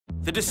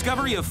The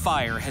discovery of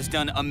fire has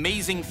done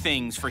amazing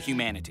things for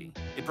humanity.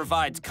 It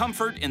provides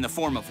comfort in the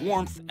form of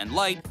warmth and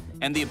light,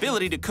 and the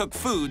ability to cook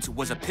foods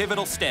was a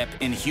pivotal step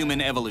in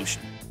human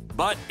evolution.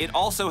 But it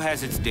also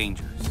has its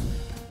dangers.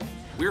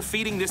 We're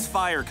feeding this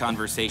fire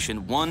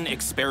conversation one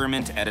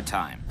experiment at a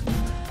time.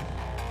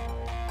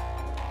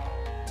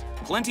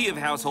 Plenty of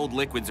household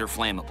liquids are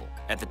flammable.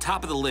 At the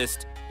top of the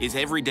list is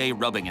everyday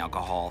rubbing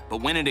alcohol,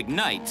 but when it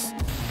ignites,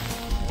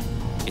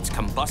 its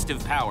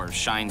combustive power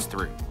shines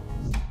through.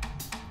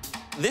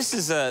 This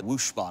is a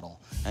whoosh bottle,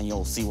 and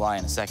you'll see why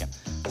in a second.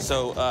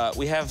 So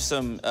we have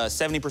some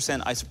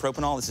 70%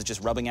 isopropanol. This is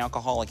just rubbing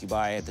alcohol like you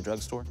buy at the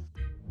drugstore.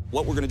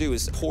 What we're gonna do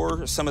is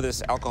pour some of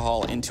this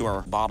alcohol into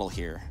our bottle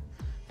here,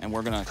 and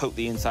we're gonna coat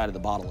the inside of the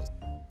bottle.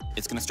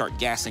 It's gonna start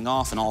gassing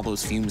off, and all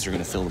those fumes are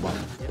gonna fill the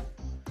bottle.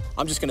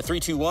 I'm just gonna 3,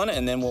 2, 1,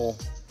 and then we'll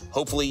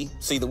hopefully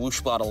see the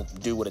whoosh bottle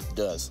do what it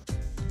does.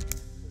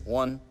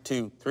 1,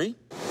 2, 3.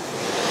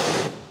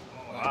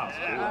 Wow.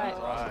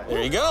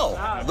 There you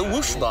go, the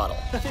whoosh bottle.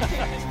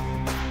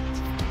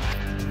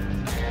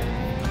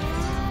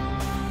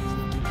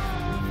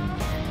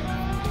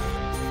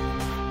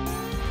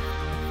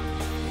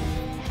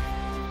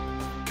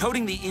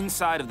 Coating the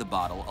inside of the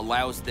bottle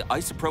allows the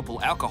isopropyl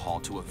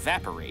alcohol to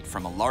evaporate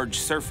from a large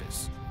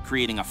surface,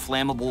 creating a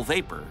flammable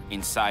vapor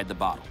inside the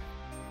bottle.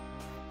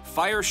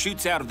 Fire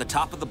shoots out of the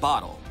top of the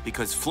bottle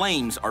because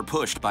flames are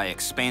pushed by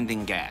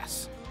expanding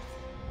gas.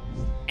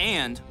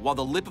 And while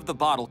the lip of the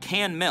bottle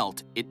can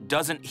melt, it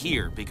doesn't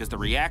here because the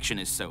reaction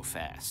is so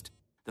fast.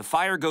 The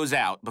fire goes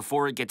out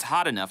before it gets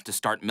hot enough to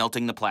start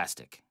melting the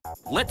plastic.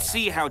 Let's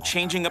see how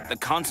changing up the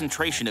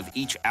concentration of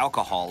each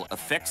alcohol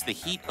affects the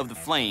heat of the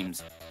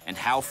flames and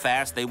how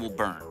fast they will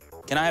burn.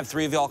 Can I have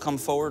 3 of y'all come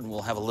forward, and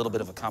we'll have a little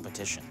bit of a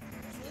competition?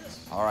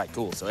 All right,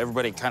 cool. So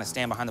everybody kind of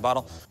stand behind the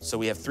bottle. So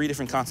we have 3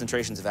 different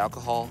concentrations of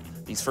alcohol.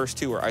 These first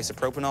 2 are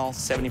isopropanol,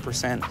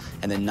 70%,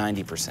 and then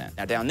 90%.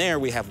 Now down there,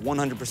 we have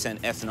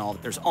 100%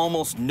 ethanol. There's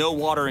almost no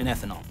water in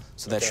ethanol,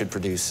 so that should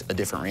produce a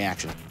different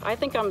reaction. I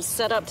think I'm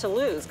set up to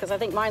lose, because I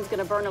think mine's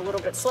gonna burn a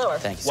little bit slower.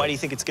 Thank you. Why do you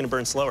think it's gonna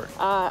burn slower?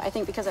 I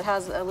think because it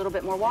has a little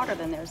bit more water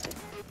than theirs did.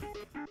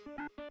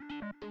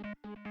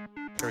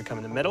 Here we come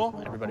in the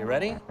middle. Everybody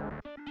ready?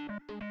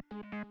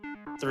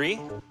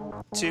 3,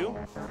 2,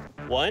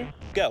 1,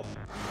 go.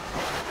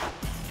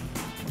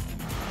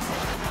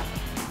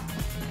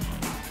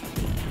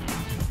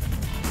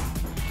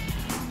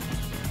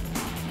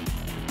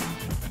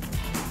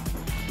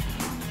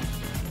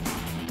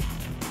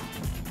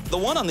 The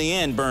one on the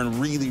end burned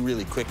really,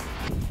 really quickly.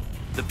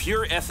 The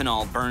pure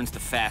ethanol burns the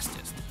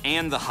fastest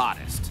and the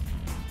hottest,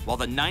 while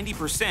the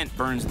 90%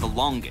 burns the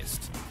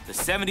longest. The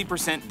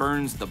 70%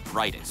 burns the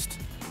brightest.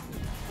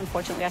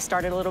 Unfortunately, I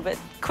started a little bit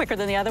quicker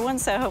than the other one,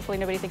 so hopefully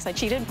nobody thinks I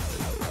cheated.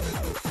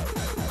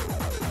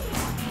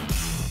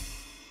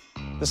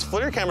 This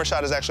FLIR camera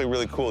shot is actually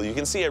really cool. You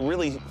can see a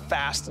really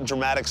fast,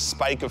 dramatic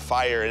spike of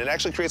fire, and it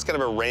actually creates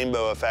kind of a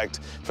rainbow effect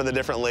for the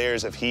different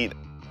layers of heat.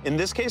 In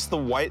this case, the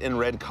white and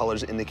red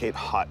colors indicate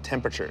hot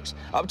temperatures,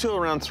 up to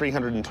around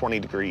 320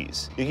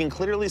 degrees. You can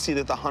clearly see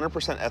that the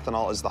 100%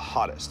 ethanol is the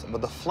hottest, but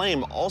the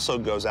flame also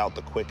goes out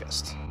the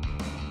quickest.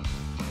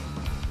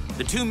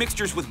 The 2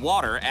 mixtures with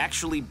water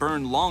actually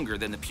burn longer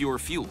than the pure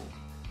fuel.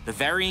 The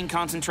varying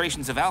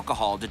concentrations of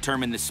alcohol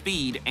determine the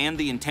speed and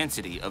the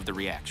intensity of the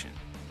reaction.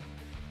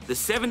 The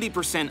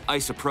 70%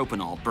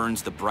 isopropanol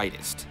burns the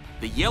brightest.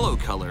 The yellow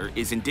color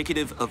is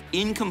indicative of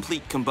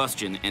incomplete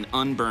combustion and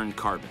unburned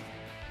carbon.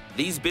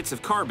 These bits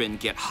of carbon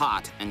get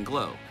hot and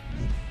glow.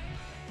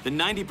 The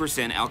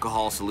 90%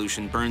 alcohol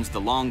solution burns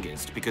the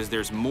longest because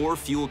there's more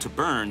fuel to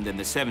burn than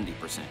the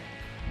 70%.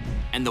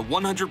 And the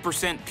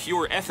 100%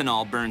 pure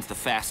ethanol burns the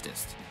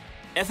fastest.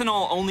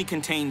 Ethanol only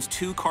contains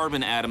 2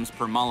 carbon atoms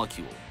per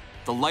molecule.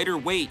 The lighter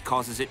weight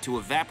causes it to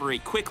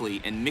evaporate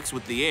quickly and mix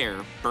with the air,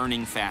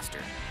 burning faster.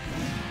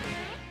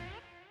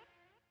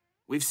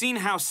 We've seen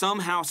how some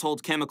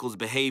household chemicals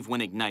behave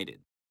when ignited.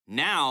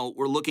 Now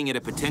we're looking at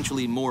a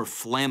potentially more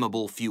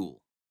flammable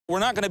fuel. We're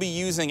not going to be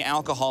using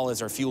alcohol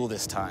as our fuel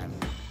this time.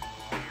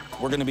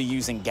 We're going to be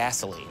using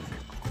gasoline.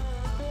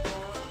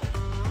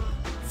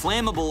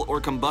 Flammable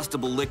or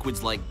combustible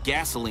liquids like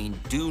gasoline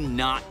do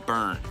not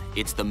burn.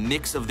 It's the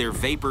mix of their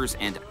vapors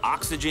and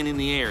oxygen in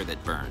the air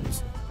that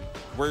burns.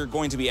 We're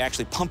going to be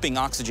actually pumping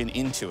oxygen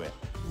into it.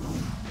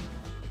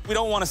 We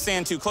don't want to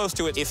stand too close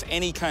to it. If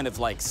any kind of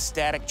like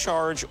static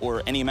charge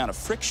or any amount of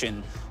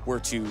friction were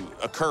to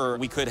occur,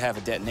 we could have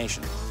a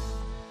detonation.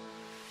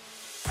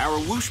 Our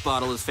whoosh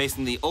bottle is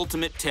facing the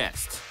ultimate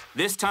test.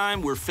 This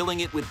time, we're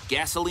filling it with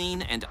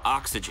gasoline and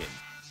oxygen.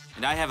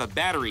 And I have a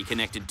battery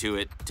connected to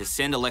it to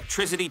send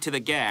electricity to the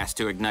gas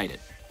to ignite it.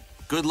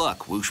 Good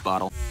luck, whoosh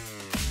bottle.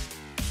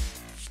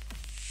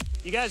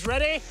 You guys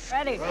ready?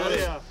 Ready.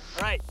 Ready. All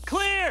right,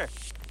 clear.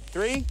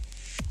 3,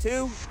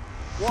 2,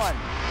 1.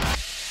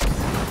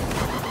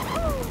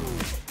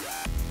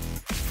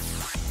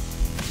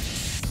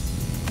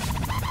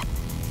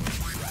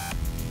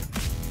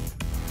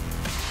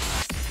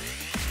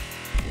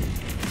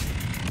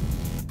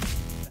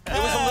 It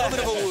was a little bit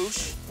of a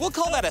whoosh. We'll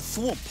call that a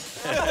thwomp.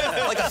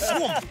 Like a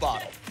thwomp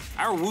bottle.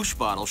 Our whoosh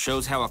bottle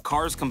shows how a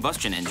car's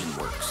combustion engine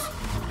works.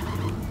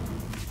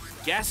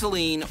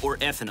 Gasoline or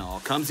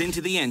ethanol comes into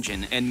the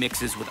engine and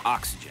mixes with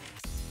oxygen.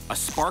 A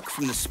spark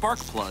from the spark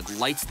plug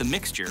lights the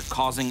mixture,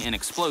 causing an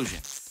explosion.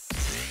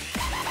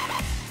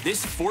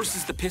 This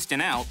forces the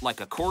piston out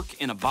like a cork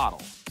in a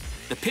bottle.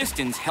 The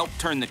pistons help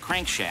turn the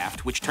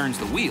crankshaft, which turns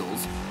the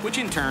wheels, which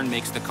in turn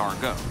makes the car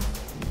go.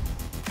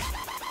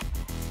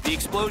 The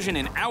explosion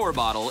in our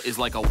bottle is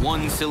like a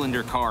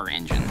one-cylinder car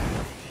engine.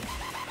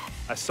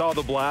 I saw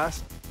the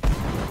blast,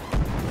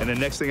 and the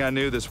next thing I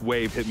knew, this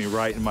wave hit me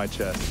right in my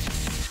chest.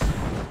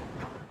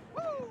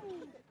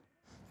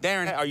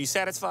 Darren, are you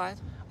satisfied?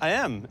 I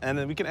am, and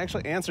then we can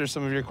actually answer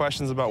some of your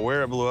questions about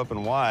where it blew up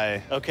and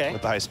why with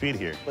the high speed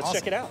here. Let's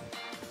check it out.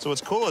 So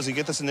what's cool is you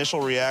get this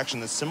initial reaction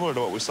that's similar to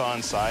what we saw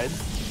inside,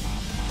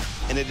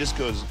 and it just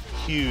goes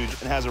huge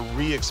and has a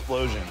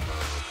re-explosion.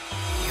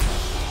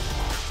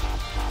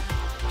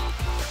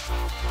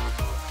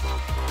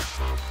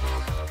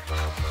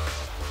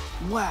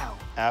 Wow.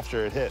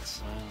 After it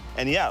hits.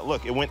 And yeah,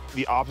 look, it went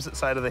the opposite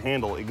side of the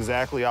handle,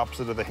 exactly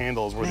opposite of the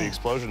handles where the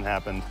explosion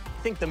happened.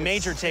 I think the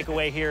major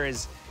takeaway here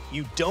is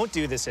you don't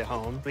do this at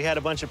home. We had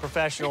a bunch of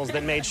professionals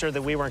that made sure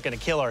that we weren't going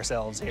to kill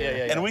ourselves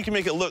here. And we can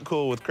make it look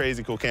cool with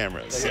crazy cool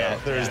cameras. So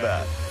there's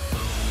that.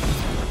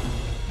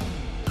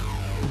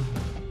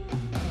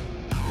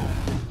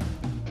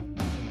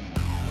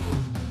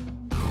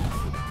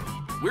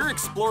 We're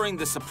exploring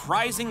the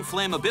surprising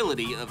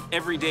flammability of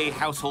everyday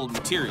household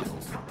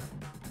materials.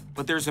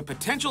 But there's a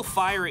potential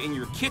fire in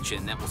your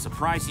kitchen that will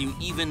surprise you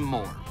even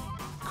more.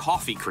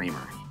 Coffee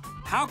creamer.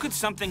 How could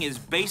something as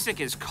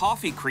basic as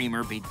coffee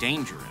creamer be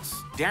dangerous?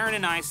 Darren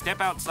and I step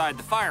outside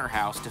the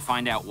firehouse to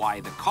find out why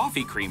the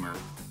coffee creamer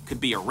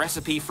could be a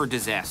recipe for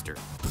disaster.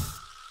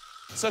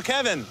 So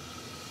Kevin,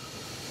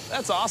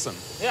 that's awesome.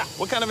 Yeah.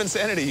 What kind of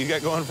insanity you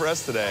got going for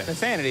us today?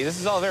 Insanity. This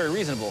is all very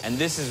reasonable. And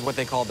this is what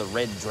they call the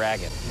Red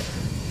Dragon.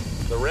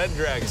 The Red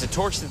Dragon. It's a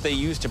torch that they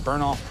use to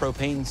burn off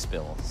propane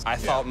spills. I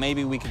thought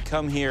maybe we could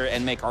come here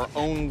and make our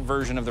own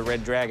version of the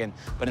Red Dragon,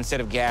 but instead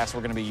of gas,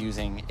 we're going to be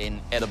using an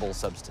edible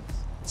substance.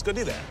 Let's go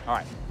do that. All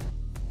right.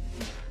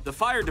 The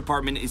fire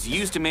department is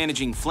used to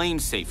managing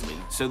flames safely,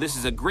 so this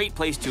is a great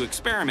place to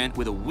experiment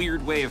with a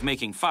weird way of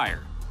making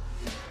fire.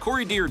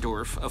 Corey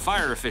Deerdorf, a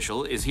fire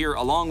official, is here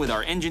along with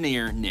our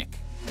engineer, Nick.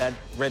 That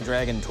Red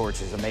Dragon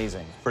torch is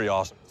amazing. Pretty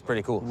awesome. It's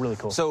pretty cool. Really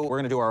cool. So we're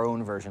going to do our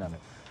own version of it.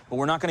 But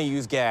we're not going to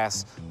use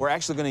gas. We're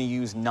actually going to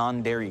use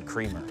non-dairy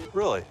creamer.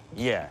 Really?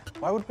 Yeah.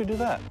 Why would we do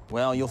that?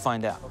 Well, you'll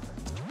find out.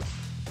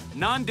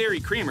 Non-dairy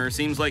creamer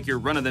seems like your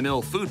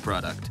run-of-the-mill food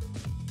product.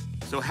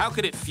 So how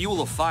could it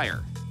fuel a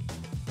fire?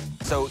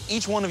 So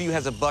each one of you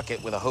has a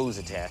bucket with a hose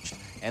attached,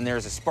 and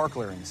there's a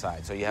sparkler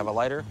inside. So you have a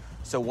lighter.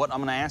 So what I'm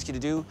going to ask you to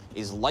do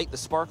is light the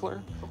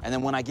sparkler, and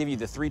then when I give you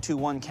the 3, 2,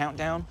 1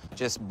 countdown,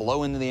 just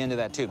blow into the end of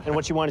that tube. And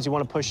what you want is you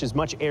want to push as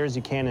much air as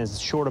you can in as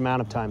short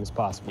amount of time as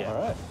possible. All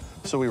right.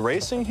 So we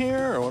racing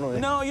here, or what are we?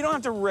 No, you don't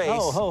have to race.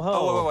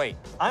 Oh, wait.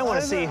 I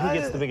want to see who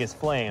gets the biggest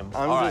flame.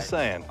 I'm just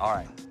saying. All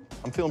right.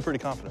 I'm feeling pretty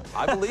confident.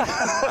 I believe it.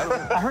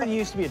 I heard you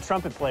used to be a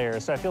trumpet player,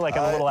 so I feel like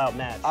I'm a little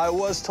outmatched. I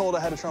was told I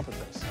had a trumpet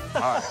face.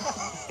 All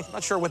right. I'm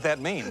not sure what that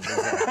means.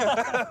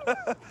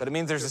 But it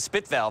means there's a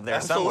spit valve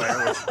there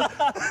somewhere.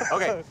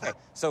 Okay.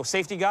 So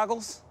safety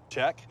goggles.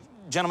 Check.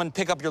 Gentlemen,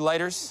 pick up your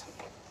lighters.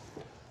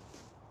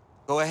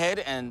 Go ahead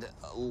and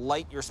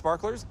light your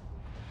sparklers.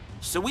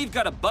 So we've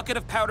got a bucket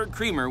of powdered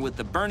creamer with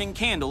the burning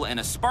candle and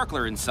a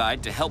sparkler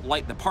inside to help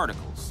light the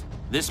particles.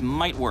 This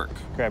might work.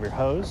 Grab your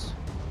hose.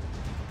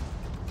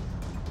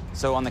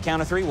 So on the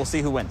count of 3, we'll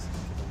see who wins.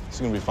 This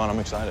is gonna be fun. I'm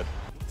excited.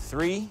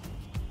 3,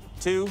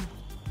 2,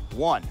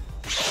 1.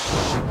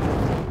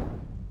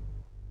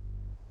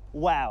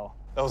 Wow.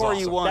 That was Corey,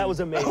 awesome. you won. That was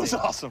amazing. That was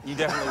awesome. You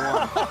definitely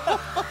won.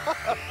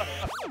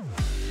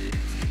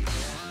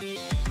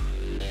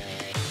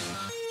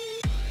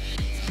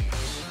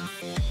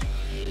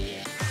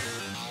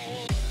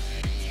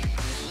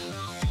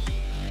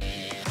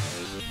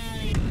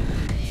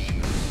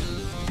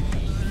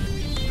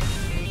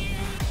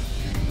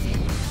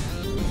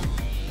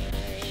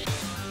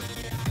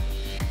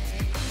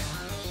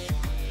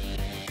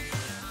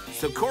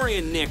 So Corey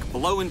and Nick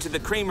blow into the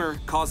creamer,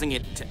 causing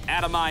it to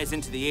atomize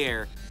into the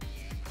air.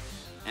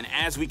 And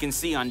as we can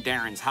see on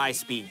Darren's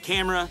high-speed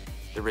camera,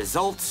 the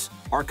results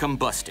are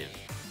combustive.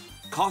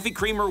 Coffee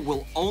creamer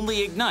will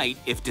only ignite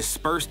if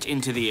dispersed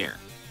into the air.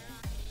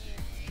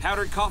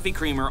 Powdered coffee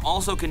creamer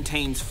also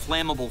contains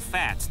flammable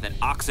fats that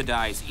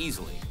oxidize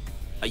easily.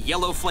 A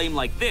yellow flame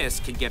like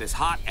this can get as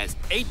hot as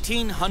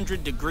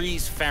 1,800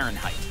 degrees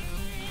Fahrenheit.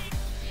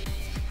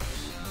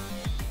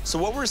 So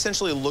what we're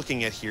essentially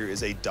looking at here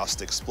is a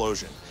dust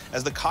explosion.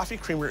 As the coffee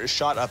creamer is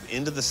shot up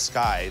into the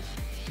sky,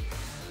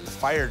 the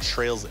fire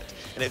trails it,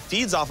 and it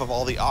feeds off of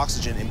all the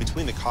oxygen in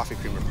between the coffee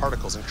creamer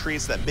particles and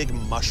creates that big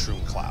mushroom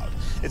cloud.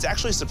 It's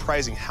actually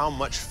surprising how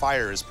much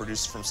fire is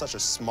produced from such a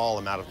small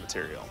amount of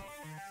material.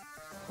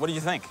 What do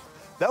you think?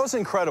 That was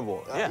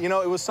incredible. Yeah. You know,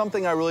 it was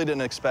something I really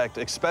didn't expect,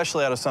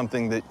 especially out of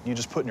something that you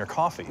just put in your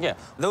coffee. Yeah,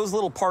 those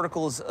little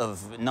particles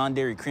of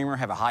non-dairy creamer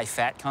have a high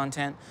fat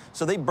content,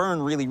 so they burn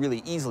really,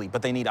 really easily,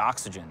 but they need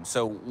oxygen.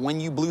 So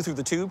when you blew through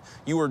the tube,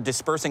 you were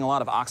dispersing a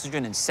lot of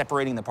oxygen and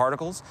separating the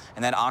particles,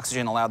 and that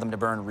oxygen allowed them to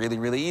burn really,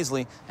 really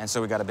easily, and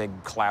so we got a big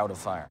cloud of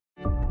fire.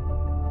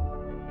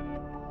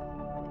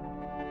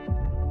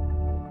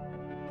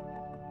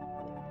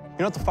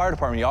 You know, at the fire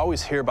department, you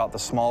always hear about the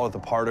smaller the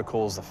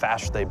particles, the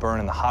faster they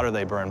burn, and the hotter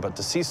they burn. But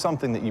to see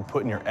something that you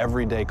put in your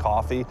everyday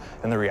coffee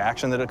and the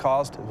reaction that it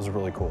caused, it was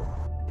really cool.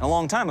 A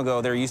long time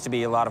ago, there used to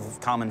be a lot of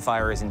common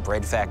fires in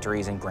bread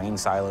factories and grain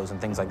silos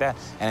and things like that,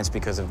 and it's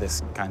because of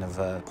this kind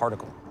of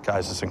particle.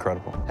 Guys, it's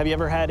incredible. Have you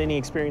ever had any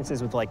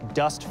experiences with like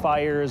dust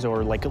fires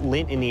or like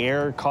lint in the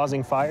air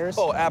causing fires?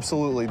 Oh,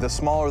 absolutely. The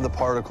smaller the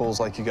particles,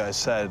 like you guys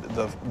said,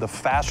 the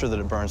faster that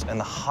it burns and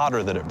the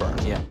hotter that it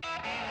burns. Yeah.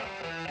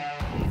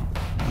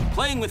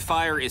 Playing with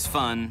fire is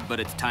fun, but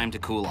it's time to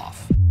cool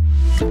off.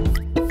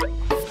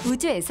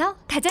 우주에서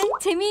가장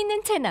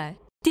재미있는 채널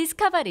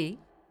디스커버리.